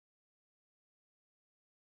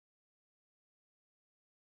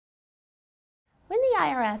When the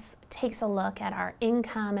IRS takes a look at our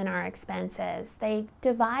income and our expenses, they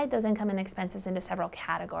divide those income and expenses into several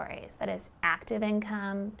categories. That is, active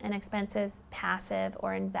income and expenses, passive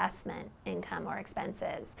or investment income or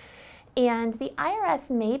expenses. And the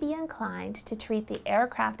IRS may be inclined to treat the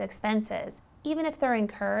aircraft expenses, even if they're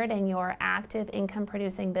incurred in your active income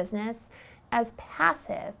producing business, as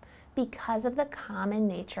passive because of the common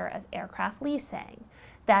nature of aircraft leasing.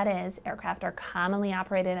 That is, aircraft are commonly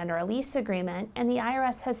operated under a lease agreement, and the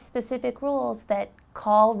IRS has specific rules that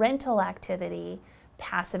call rental activity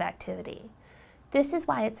passive activity. This is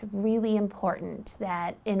why it's really important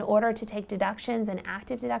that in order to take deductions and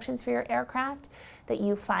active deductions for your aircraft, that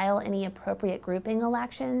you file any appropriate grouping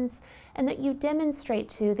elections and that you demonstrate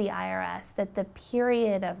to the IRS that the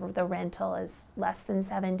period of the rental is less than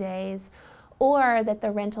 7 days, or that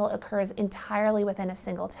the rental occurs entirely within a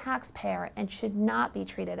single taxpayer and should not be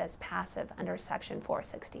treated as passive under Section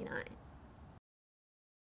 469.